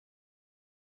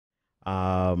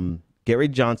Gary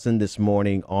Johnson this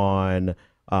morning on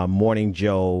Morning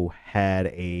Joe had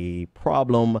a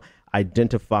problem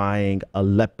identifying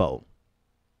Aleppo.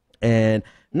 And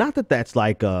not that that's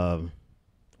like,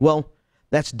 well,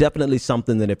 that's definitely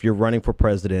something that if you're running for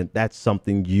president, that's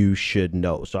something you should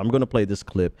know. So I'm going to play this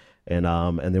clip and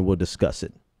then we'll discuss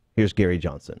it. Here's Gary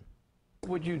Johnson. What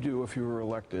would you do if you were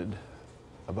elected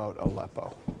about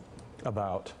Aleppo?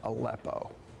 About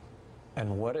Aleppo.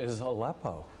 And what is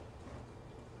Aleppo?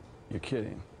 You're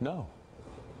kidding. No.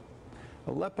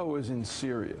 Aleppo is in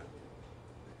Syria.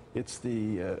 It's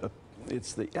the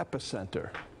epicenter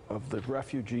of the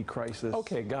refugee crisis.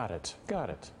 Okay, got it. Got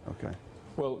it. Okay.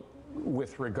 Well,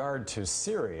 with regard to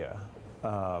Syria,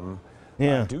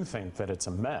 Yeah. I do think that it's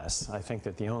a mess. I think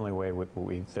that the only way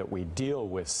that we deal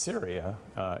with Syria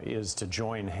is to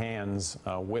join hands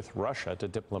with Russia to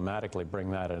diplomatically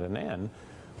bring that at an end.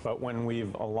 But when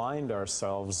we've aligned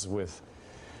ourselves with,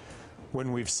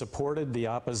 when we've supported the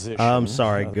opposition. I'm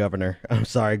sorry, Governor. I'm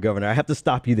sorry, Governor. I have to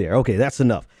stop you there. Okay, that's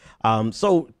enough.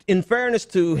 So in fairness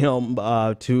to him,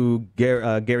 to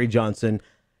Gary Johnson,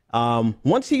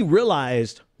 once he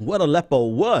realized what Aleppo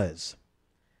was,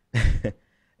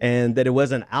 and that it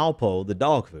wasn't Alpo, the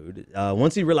dog food,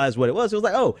 once he realized what it was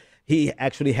like, oh, he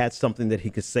actually had something that he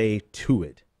could say to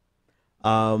it.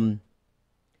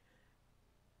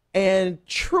 And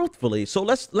truthfully, so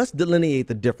let's delineate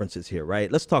the differences here,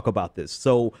 right? Let's talk about this.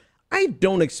 So I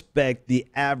don't expect the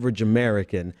average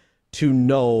American to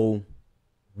know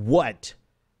what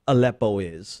Aleppo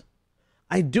is.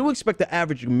 I do expect the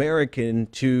average American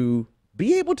to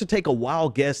be able to take a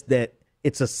wild guess that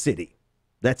it's a city.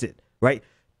 That's it, right?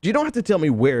 You don't have to tell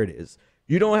me where it is.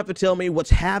 You don't have to tell me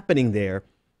what's happening there.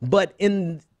 But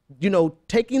in,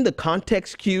 taking the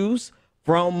context cues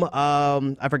from,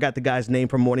 I forgot the guy's name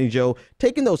from Morning Joe,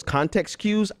 taking those context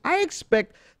cues, I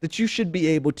expect that you should be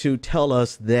able to tell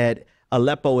us that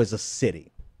Aleppo is a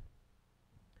city.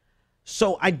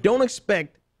 So I don't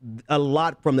expect a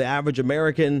lot from the average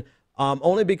American,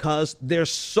 only because there's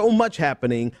so much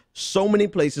happening, so many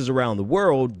places around the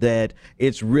world that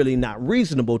it's really not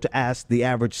reasonable to ask the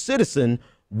average citizen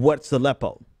what's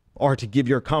Aleppo or to give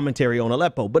your commentary on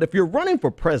Aleppo. But if you're running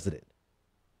for president,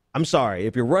 I'm sorry,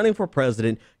 if you're running for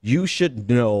president, you should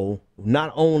know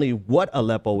not only what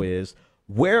Aleppo is,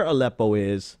 where Aleppo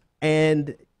is,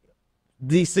 and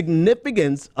the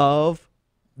significance of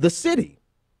the city.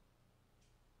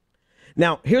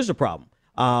 Now, here's the problem.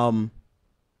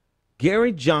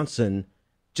 Gary Johnson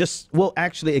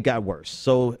actually, it got worse.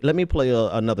 So let me play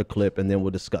another clip and then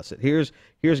we'll discuss it. Here's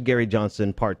Gary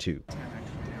Johnson, part 2.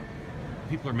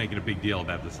 People are making a big deal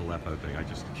about this Aleppo thing. I'm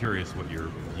just curious what your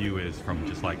view is from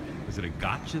just like, is it a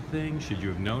gotcha thing? Should you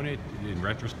have known it? In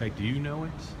retrospect, do you know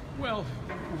it? Well,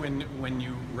 when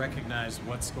you recognize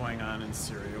what's going on in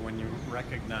Syria, when you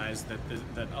recognize that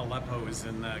that Aleppo is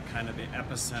in the kind of the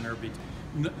epicenter,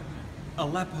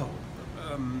 Aleppo,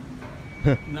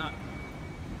 not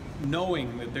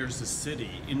knowing that there's a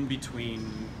city in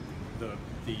between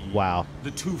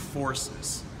the two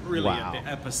forces, really at the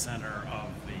epicenter of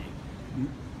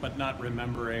but not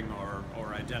remembering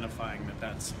or identifying that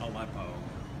that's Aleppo,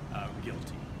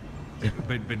 guilty.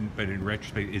 But in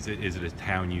retrospect, is it a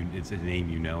town it's a name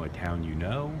you know, a town you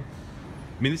know?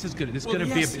 I mean, this is going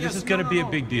to be a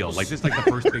big deal. Like this is like the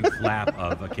first big flap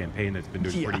of a campaign that's been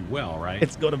doing pretty well, right?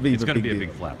 It's going to be. It's going to be a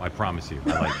big flap. I promise you.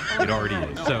 It already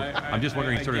is. So I'm just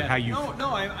wondering sort of how you.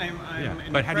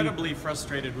 I'm incredibly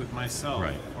frustrated with myself.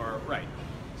 Right.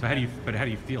 So how do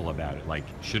you feel about it? Like,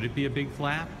 should it be a big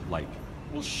flap? Like.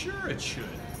 Well, sure it should.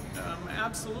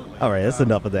 Absolutely. All right, that's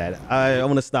enough of that. I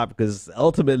want to stop because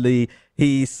ultimately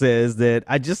he says that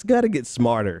I just got to get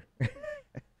smarter.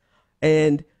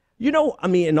 And, I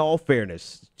mean, in all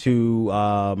fairness to,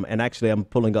 and actually I'm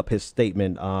pulling up his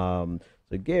statement. So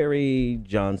Gary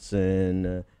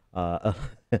Johnson,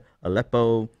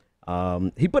 Aleppo,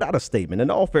 he put out a statement.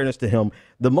 In all fairness to him,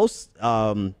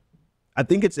 I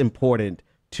think it's important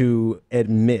to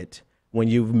admit when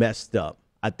you've messed up.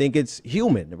 I think it's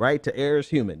human, right? To err is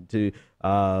human. To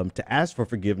ask for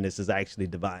forgiveness is actually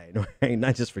divine, right?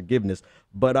 Not just forgiveness.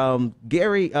 But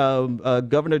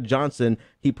Governor Johnson,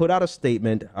 he put out a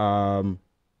statement, and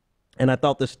I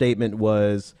thought the statement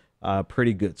was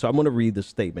pretty good. So I'm going to read the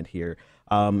statement here.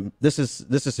 This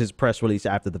is his press release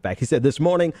after the fact. He said, "This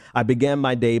morning, I began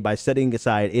my day by setting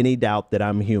aside any doubt that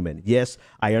I'm human. Yes,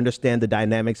 I understand the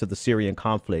dynamics of the Syrian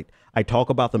conflict. I talk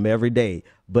about them every day,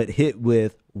 but hit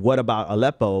with what about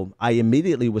Aleppo, I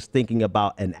immediately was thinking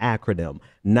about an acronym,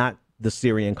 not the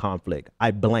Syrian conflict.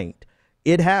 I blanked.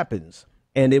 It happens.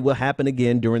 and it will happen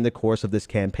again during the course of this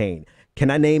campaign. Can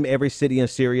I name every city in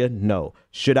Syria? No.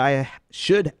 Should I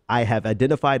have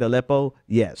identified Aleppo?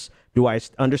 Yes. Do I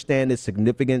understand its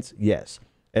significance? Yes.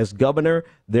 As governor,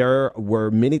 there were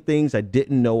many things I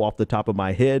didn't know off the top of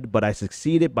my head, but I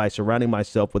succeeded by surrounding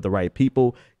myself with the right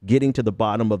people, getting to the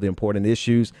bottom of the important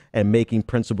issues, and making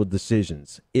principled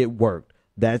decisions. It worked.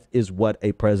 That is what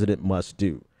a president must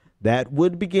do. That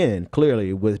would begin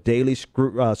clearly with daily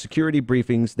security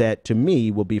briefings that, to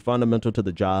me, will be fundamental to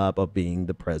the job of being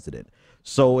the president.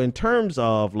 So in terms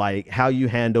of like how you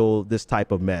handle this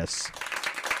type of mess,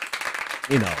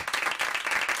 you know,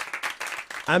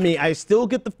 I mean, I still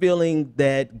get the feeling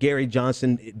that Gary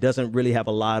Johnson doesn't really have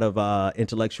a lot of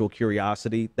intellectual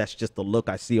curiosity. That's just the look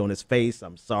I see on his face.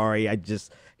 I'm sorry.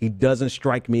 He doesn't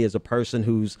strike me as a person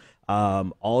who's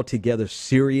altogether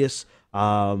serious.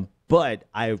 But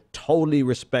I totally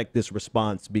respect this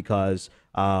response because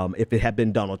if it had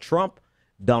been Donald Trump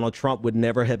would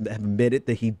never have admitted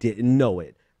that he didn't know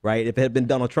it, right? If it had been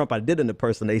Donald Trump, I did an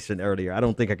impersonation earlier. I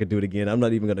don't think I could do it again. I'm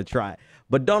not even going to try.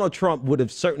 But Donald Trump would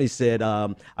have certainly said,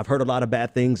 I've heard a lot of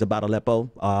bad things about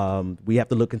Aleppo. We have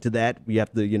to look into that. We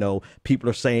have to, you know, people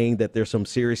are saying that there's some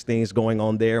serious things going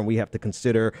on there and we have to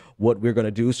consider what we're going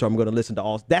to do. So I'm going to listen to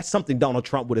all. That's something Donald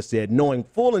Trump would have said, knowing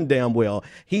full and damn well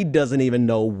he doesn't even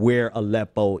know where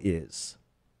Aleppo is.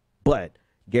 But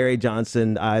Gary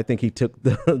Johnson, I think he took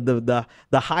the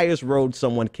highest road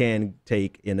someone can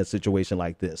take in a situation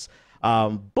like this.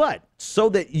 But so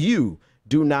that you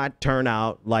do not turn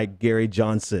out like Gary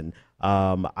Johnson,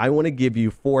 I want to give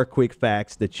you 4 quick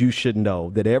facts that you should know,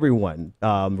 that everyone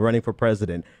running for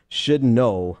president should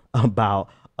know about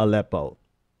Aleppo.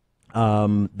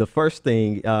 The first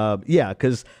thing,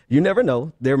 because you never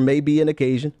know, there may be an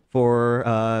occasion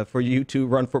for you to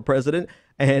run for president.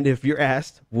 And if you're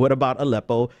asked, what about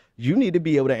Aleppo, you need to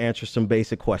be able to answer some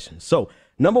basic questions. So,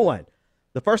 number 1,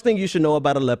 the first thing you should know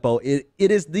about Aleppo, it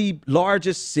is the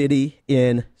largest city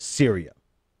in Syria.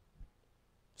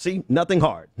 See, nothing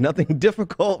hard, nothing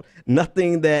difficult,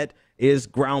 nothing that is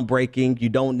groundbreaking. You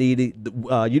don't need it.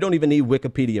 You don't even need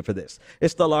Wikipedia for this.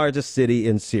 It's the largest city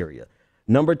in Syria.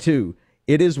 Number 2,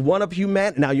 it is one of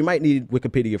now you might need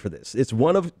Wikipedia for this. It's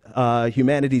one of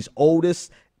humanity's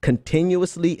oldest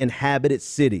continuously inhabited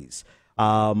cities,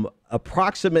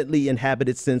 approximately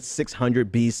inhabited since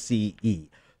 600 BCE.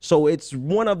 So it's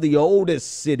one of the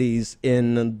oldest cities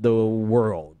in the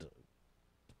world.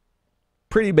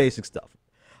 Pretty basic stuff.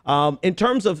 In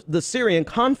terms of the Syrian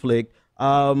conflict,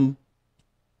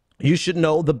 you should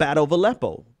know the Battle of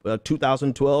Aleppo,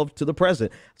 2012 to the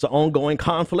present. It's an ongoing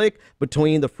conflict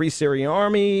between the Free Syrian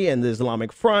Army and the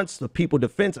Islamic Fronts, the People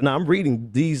Defense. And I'm reading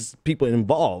these people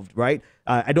involved, right?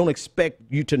 I don't expect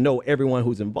you to know everyone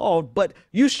who's involved, but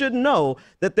you should know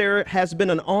that there has been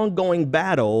an ongoing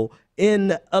battle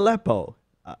in Aleppo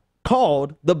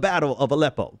called the Battle of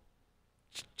Aleppo.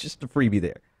 Just a freebie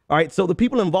there. All right, so the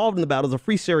people involved in the battle is the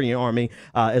Free Syrian Army,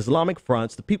 Islamic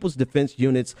Fronts, the People's Defense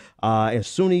Units, and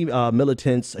Sunni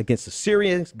militants against the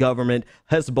Syrian government,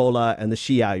 Hezbollah, and the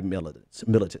Shia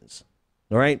militants.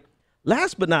 All right.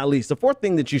 Last but not least, the 4th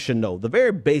thing that you should know, the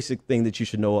very basic thing that you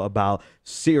should know about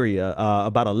Syria,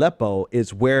 about Aleppo,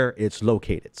 is where it's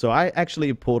located. So I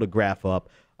actually pulled a graph up,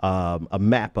 a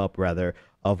map up rather,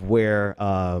 of where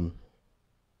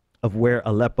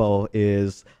Aleppo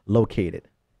is located.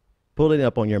 Pull it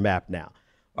up on your map now.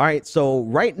 All right, so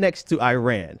right next to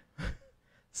Iran,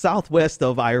 southwest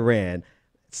of Iran,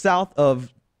 south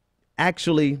of,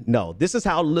 actually, no, this is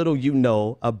how little you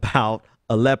know about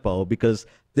Aleppo, because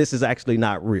this is actually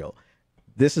not real.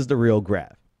 This is the real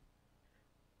graph.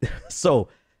 So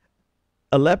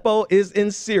Aleppo is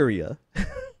in Syria.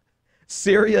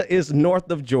 Syria is north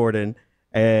of Jordan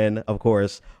and, of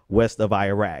course, west of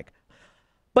Iraq.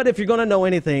 But if you're going to know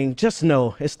anything, just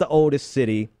know it's the oldest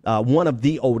city, one of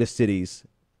the oldest cities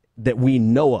that we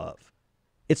know of.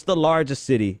 It's the largest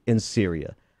city in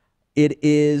Syria. It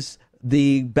is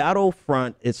the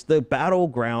battlefront. It's the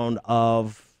battleground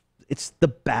of, it's the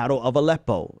Battle of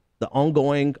Aleppo, the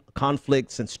ongoing conflict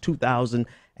since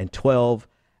 2012.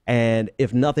 And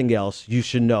if nothing else, you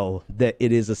should know that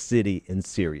it is a city in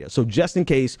Syria. So just in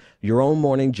case you're on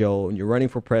Morning Joe and you're running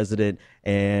for president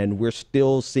and we're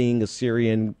still seeing a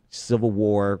Syrian civil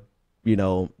war, you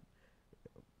know,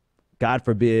 God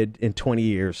forbid, in 20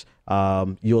 years,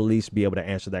 you'll at least be able to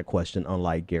answer that question,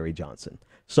 unlike Gary Johnson.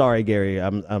 Sorry, Gary.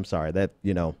 I'm sorry that,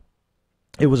 you know,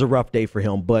 it was a rough day for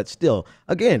him. But still,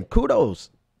 again,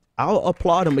 kudos. I'll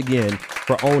applaud him again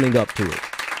for owning up to it.